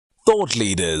Thought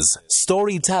leaders,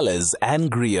 storytellers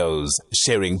and griots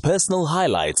sharing personal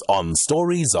highlights on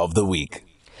Stories of the Week.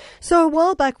 So a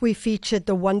while back we featured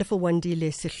the wonderful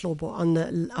Wandile Sihlobo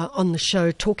on the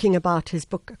show, talking about his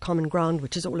book Common Ground,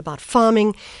 which is all about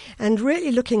farming and really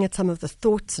looking at some of the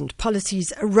thoughts and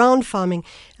policies around farming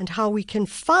and how we can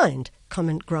find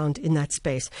common ground in that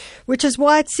space, which is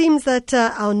why it seems that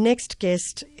our next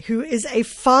guest, who is a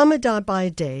farmer by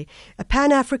day, a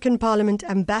Pan-African Parliament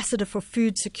ambassador for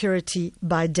food security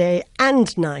by day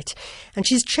and night, and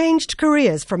she's changed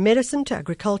careers from medicine to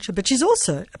agriculture, but she's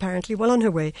also apparently well on her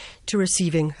way to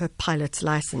receiving her pilot's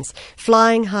license,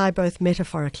 flying high both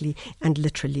metaphorically and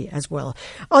literally as well.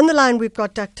 On the line we've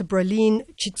got Dr. Brylyne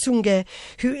Chitsunge,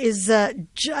 who is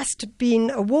just been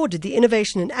awarded the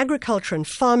Innovation in Agriculture and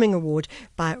Farming Award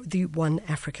by the One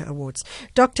Africa Awards.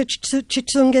 Dr.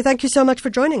 Chitsunge, thank you so much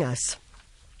for joining us.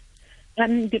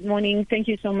 Good morning. Thank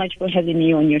you so much for having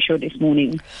me on your show this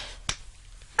morning.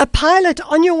 A pilot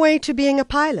on your way to being a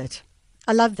pilot.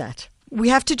 I love that. We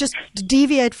have to just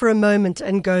deviate for a moment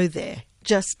and go there,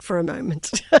 just for a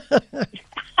moment.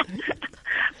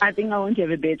 I think I want to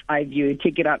have a bird's eye view,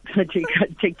 take it up,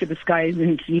 take to the skies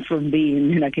and see from there,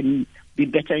 and then I can be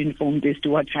better informed as to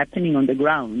what's happening on the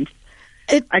ground.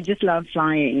 I just love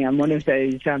flying. I'm one of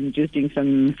those. I'm just doing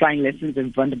some flying lessons at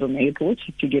Vanderbilt Airport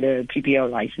to get a PPL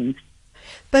license.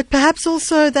 But perhaps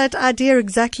also that idea,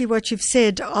 exactly what you've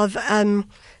said, of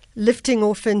lifting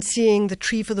off and seeing the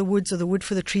tree for the woods or the wood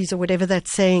for the trees or whatever that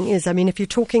saying is. I mean, if you're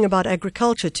talking about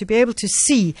agriculture, to be able to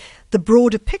see the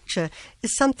broader picture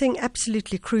is something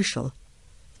absolutely crucial.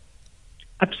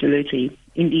 Absolutely,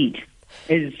 indeed.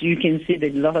 As you can see,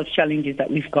 there's a lot of challenges that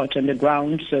we've got on the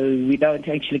ground, so without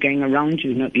actually going around,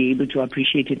 you'll not be able to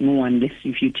appreciate it more unless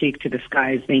if you take to the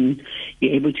skies, then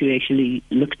you're able to actually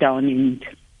look down and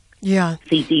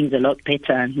see things a lot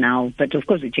better now. But of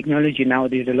course, with technology now,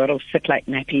 there's a lot of satellite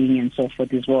mapping and so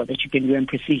forth as well that you can do, and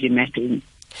precision mapping.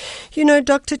 You know,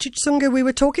 Dr. Chitsunge, we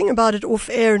were talking about it off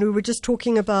air, and we were just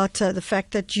talking about the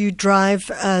fact that you drive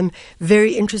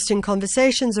very interesting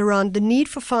conversations around the need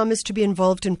for farmers to be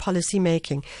involved in policy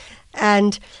making.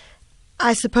 And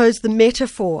I suppose the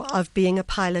metaphor of being a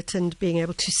pilot and being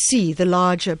able to see the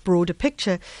larger, broader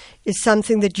picture is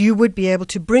something that you would be able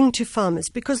to bring to farmers,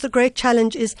 because the great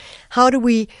challenge is how do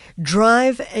we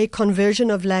drive a conversion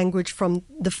of language from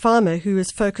the farmer who is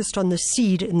focused on the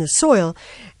seed in the soil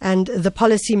and the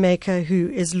policymaker who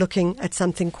is looking at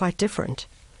something quite different?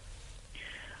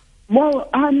 Well,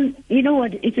 you know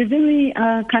what, it's a very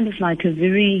kind of like a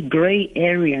very gray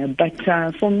area, but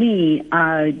for me,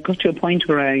 I got to a point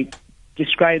where I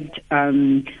described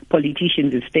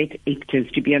politicians as state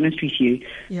actors, to be honest with you.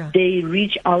 They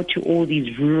reach out to all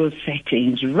these rural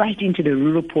settings, right into the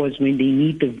rural pores when they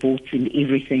need the votes and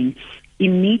everything.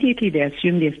 Immediately they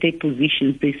assume their state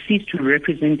positions. They cease to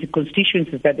represent the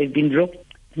constituencies that they've been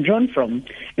drawn from.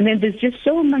 And then there's just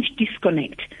so much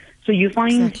disconnect. So you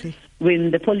find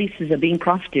when the policies are being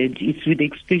crafted, it's with the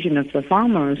exclusion of the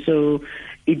farmer. So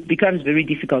it becomes very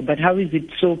difficult. But how is it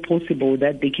so possible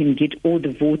that they can get all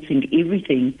the votes and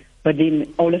everything, but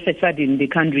then all of a sudden they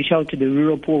can't reach out to the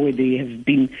rural poor where they have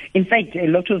been? In fact, a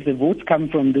lot of the votes come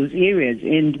from those areas,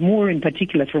 and more in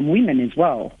particular from women as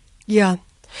well. Yeah.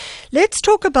 Let's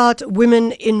talk about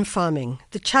women in farming,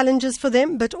 the challenges for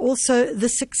them, but also the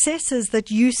successes that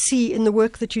you see in the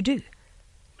work that you do.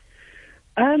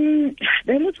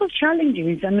 There are lots of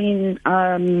challenges. I mean,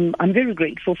 I'm very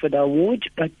grateful for the award,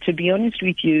 but to be honest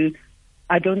with you,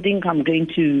 I don't think I'm going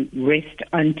to rest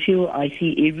until I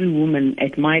see every woman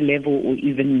at my level or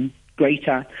even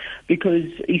greater. Because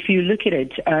if you look at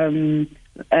it,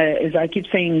 as I keep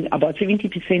saying, about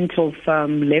 70% of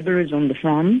laborers on the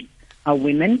farm are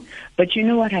women. But you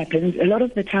know what happens? A lot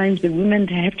of the times the women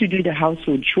have to do the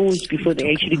household chores before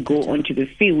they actually go onto the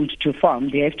field to farm.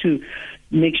 They have to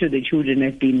make sure the children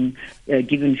have been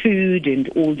given food and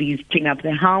all these, clean up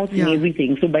the house and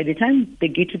everything. So by the time they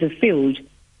get to the field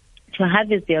to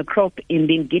harvest their crop and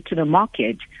then get to the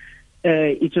market,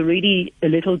 it's already a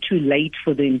little too late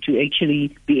for them to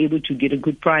actually be able to get a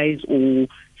good price or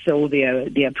sell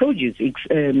their produce.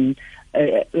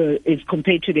 As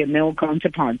compared to their male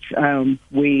counterparts,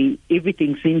 where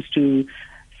everything seems to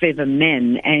favor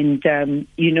men. And,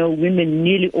 you know, women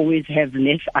nearly always have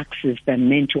less access than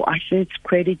men to assets,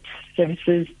 credit,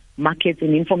 services, markets,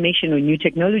 and information on new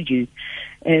technologies,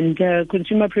 and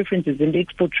consumer preferences and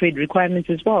export trade requirements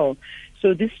as well.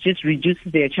 So this just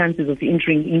reduces their chances of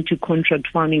entering into contract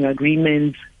farming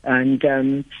agreements, and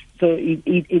so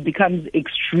it becomes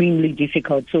extremely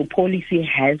difficult. So policy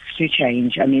has to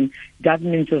change. I mean,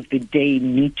 governments of the day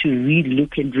need to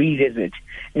relook and revisit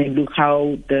and look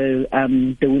how the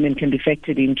women can be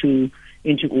factored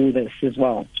into all this as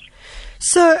well.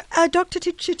 So, Dr.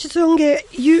 Chitsunge,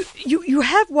 you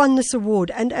have won this award,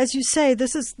 and as you say,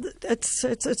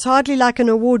 it's hardly like an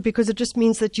award because it just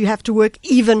means that you have to work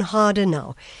even harder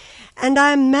now. And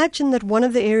I imagine that one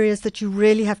of the areas that you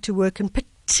really have to work in,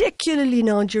 particularly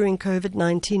now during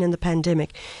COVID-19 and the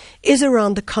pandemic, is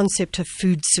around the concept of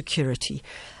food security.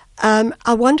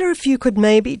 I wonder if you could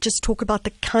maybe just talk about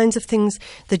the kinds of things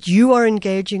that you are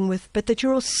engaging with, but that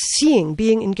you're all seeing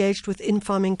being engaged with in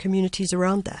farming communities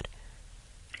around that.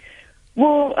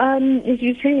 Well, as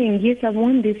you're saying, yes, I've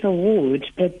won this award,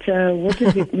 but what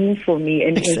does it mean for me?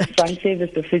 And Exactly. I serve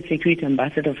as the Food Security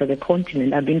Ambassador for the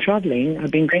continent. I've been traveling.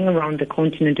 I've been going around the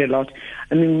continent a lot.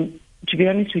 I mean, to be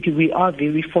honest with you, we are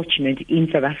very fortunate in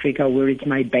South Africa, where it's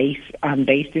my base. I'm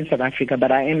based in South Africa,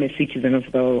 but I am a citizen of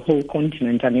the whole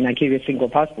continent. I mean, I carry a single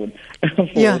passport for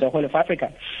the whole of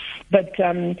Africa. But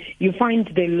you find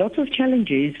there are lots of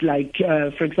challenges, like,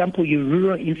 for example, your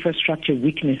rural infrastructure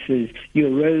weaknesses, your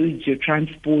roads, your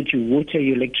transport, your water,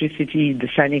 your electricity, the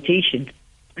sanitation.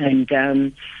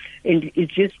 And it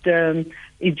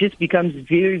just becomes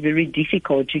very, very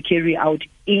difficult to carry out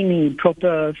any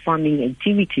proper farming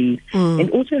activities. And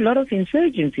also a lot of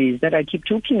insurgencies that I keep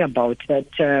talking about,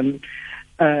 that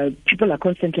people are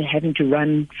constantly having to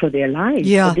run for their lives.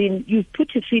 Yeah. But then you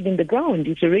put a seed in the ground,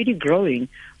 it's already growing.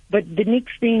 But the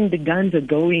next thing, the guns are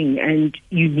going and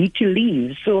you need to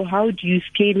leave. So how do you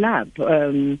scale up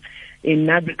in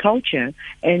agriculture?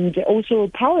 And also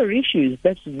power issues.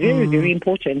 That's very, very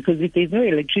important, because if there's no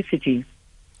electricity,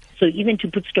 so even to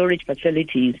put storage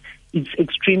facilities, it's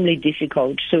extremely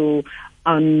difficult. So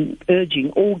I'm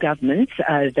urging all governments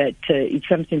that it's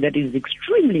something that is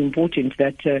extremely important,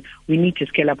 that we need to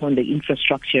scale up on the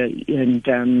infrastructure,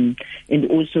 and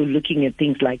also looking at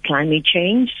things like climate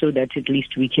change, so that at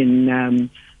least we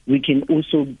can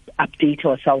also update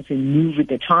ourselves and move with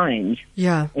the times.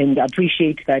 Yeah. And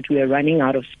appreciate that we are running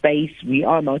out of space. We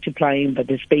are multiplying, but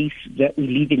the space that we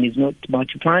live in is not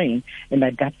multiplying, and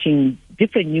adapting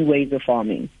different new ways of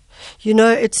farming. You know,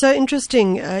 it's so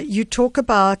interesting. You talk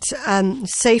about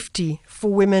safety for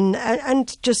women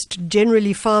and just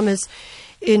generally farmers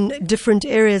in different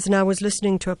areas. And I was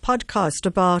listening to a podcast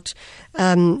about,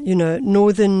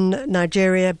 northern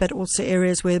Nigeria, but also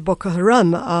areas where Boko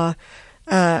Haram are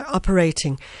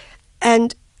operating.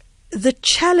 And the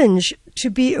challenge to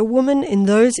be a woman in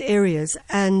those areas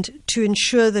and to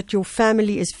ensure that your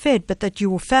family is fed, but that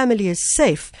your family is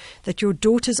safe, that your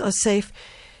daughters are safe,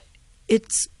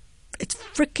 it's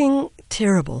freaking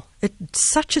terrible.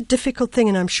 It's such a difficult thing,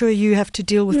 and I'm sure you have to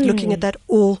deal with looking at that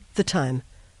all the time.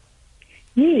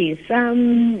 Yes,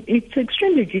 it's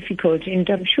extremely difficult, and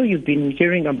I'm sure you've been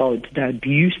hearing about the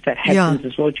abuse that happens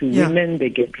as well to women. They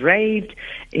get raped,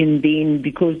 and then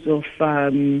because of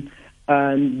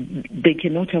they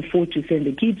cannot afford to send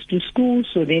the kids to school,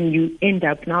 so then you end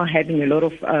up now having a lot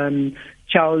of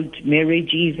child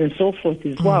marriages and so forth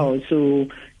as well. So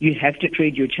you have to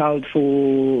trade your child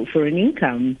for an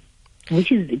income,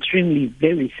 which is extremely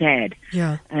very sad.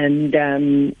 Yeah. And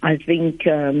I think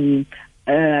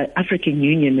African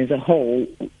Union as a whole,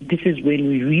 this is when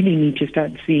we really need to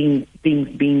start seeing things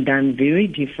being done very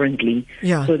differently,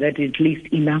 so that at least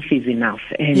enough is enough.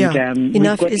 And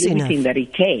enough we've got is everything enough that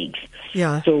it takes.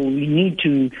 Yeah. So we need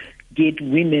to get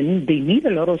women, they need a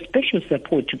lot of special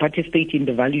support to participate in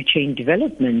the value chain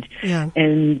development. Yeah.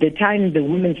 And the time the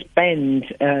women spend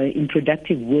in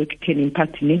productive work can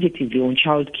impact negatively on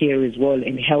child care as well,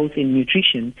 and health and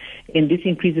nutrition. And this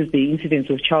increases the incidence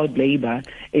of child labor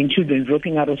and children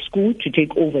dropping out of school to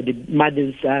take over the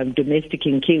mother's domestic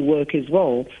and care work as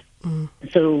well.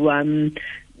 So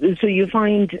you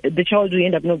find the child will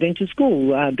end up not going to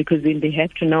school because then they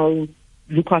have to now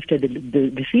look after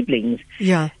the siblings.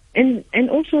 Yeah. And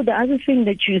also the other thing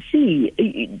that you see,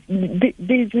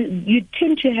 you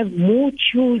tend to have more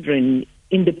children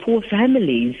in the poor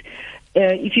families.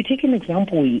 If you take an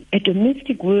example, a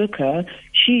domestic worker,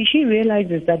 she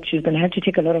realizes that she's going to have to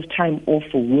take a lot of time off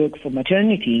for work, for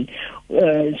maternity.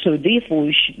 So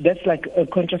therefore, that's like a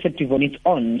contraceptive on its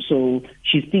own. So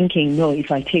she's thinking, no,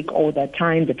 if I take all that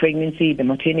time, the pregnancy, the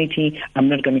maternity, I'm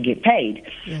not going to get paid.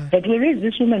 Yeah. But whereas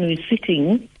this woman who is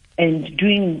sitting and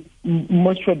doing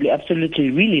most probably absolutely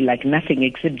really like nothing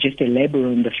except just a labor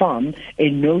on the farm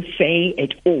and no say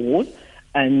at all,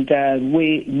 and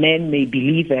where men may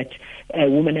believe that a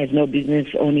woman has no business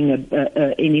owning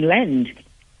any land.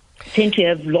 tend to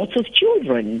have lots of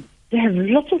children. They have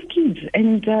lots of kids,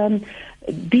 and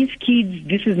these kids,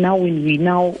 this is now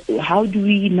how do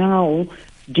we now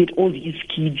get all these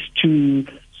kids to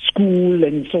school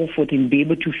and so forth and be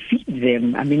able to feed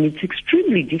them? I mean, it's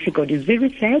extremely difficult. It's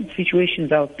very sad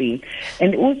situations out there.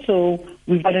 And also,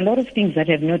 we've got a lot of things that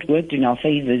have not worked in our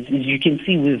favors. As you can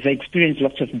see, we've experienced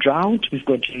lots of drought. We've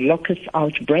got locust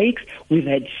outbreaks. We've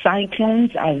had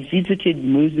cyclones. I've visited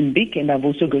Mozambique, and I've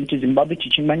also gone to Zimbabwe,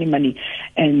 Chichimani,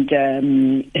 and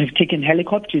have taken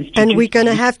helicopters. And we're going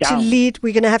to have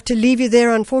to leave you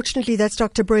there. Unfortunately, that's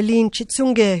Dr. Brylyne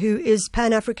Chitsunge, who is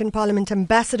Pan-African Parliament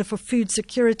Ambassador for Food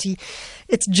Security.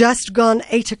 It's just gone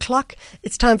 8 o'clock.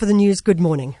 It's time for the news. Good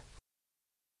morning.